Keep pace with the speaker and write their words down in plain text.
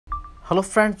Hello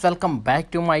friends, welcome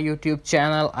back to my YouTube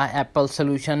channel Apple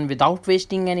Solution. Without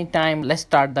wasting any time, let's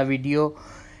start the video.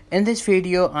 In this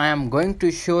video I am going to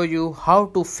show you how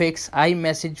to fix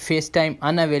iMessage FaceTime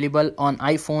unavailable on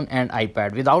iPhone and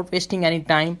iPad. Without wasting any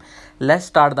time, let's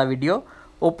start the video.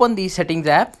 Open the settings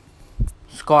app,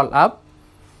 scroll up,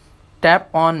 tap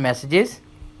on messages,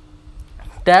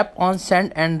 tap on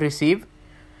send and receive.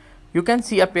 You can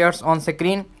see appears on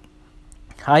screen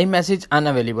iMessage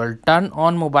unavailable. Turn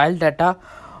on mobile data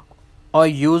or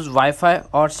use Wi-Fi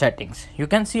or settings. You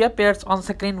can see appears on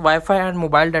screen Wi-Fi and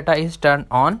mobile data is turned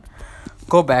on.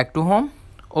 Go back to home,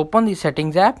 open the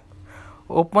settings app,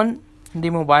 open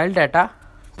the mobile data,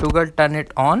 toggle turn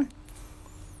it on,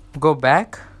 go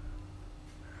back,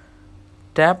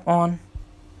 tap on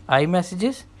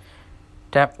iMessages,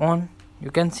 tap on,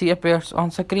 you can see appears on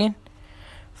screen.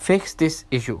 Fix this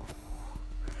issue.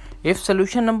 If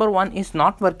solution number 1 is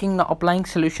not working, now applying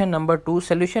solution number 2.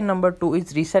 Solution number 2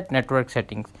 is reset network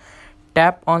settings.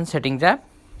 Tap on settings app,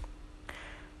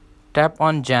 tap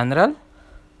on general,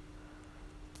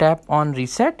 tap on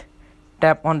reset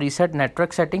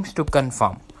network settings to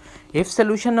confirm. If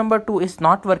solution number 2 is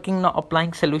not working, now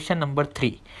applying solution number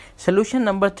 3. Solution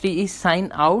number 3 is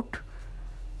sign out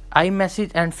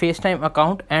iMessage and FaceTime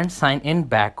account and sign in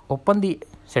back. Open the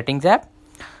settings app,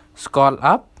 scroll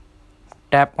up,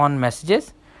 tap on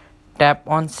messages, tap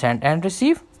on send and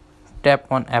receive,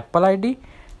 tap on Apple ID,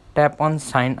 tap on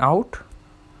sign out.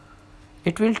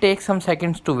 It will take some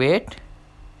seconds to wait.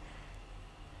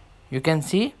 You can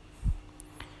see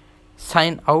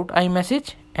sign out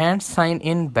iMessage and sign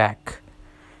in back.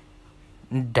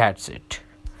 That's it.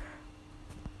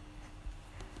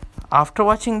 After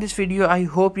watching this video, I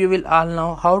hope you will all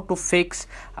know how to fix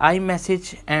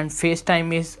iMessage and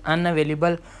FaceTime is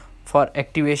unavailable for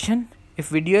activation. If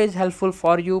video is helpful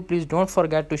for you, please don't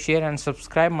forget to share and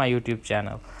subscribe my YouTube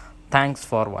channel. Thanks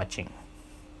for watching.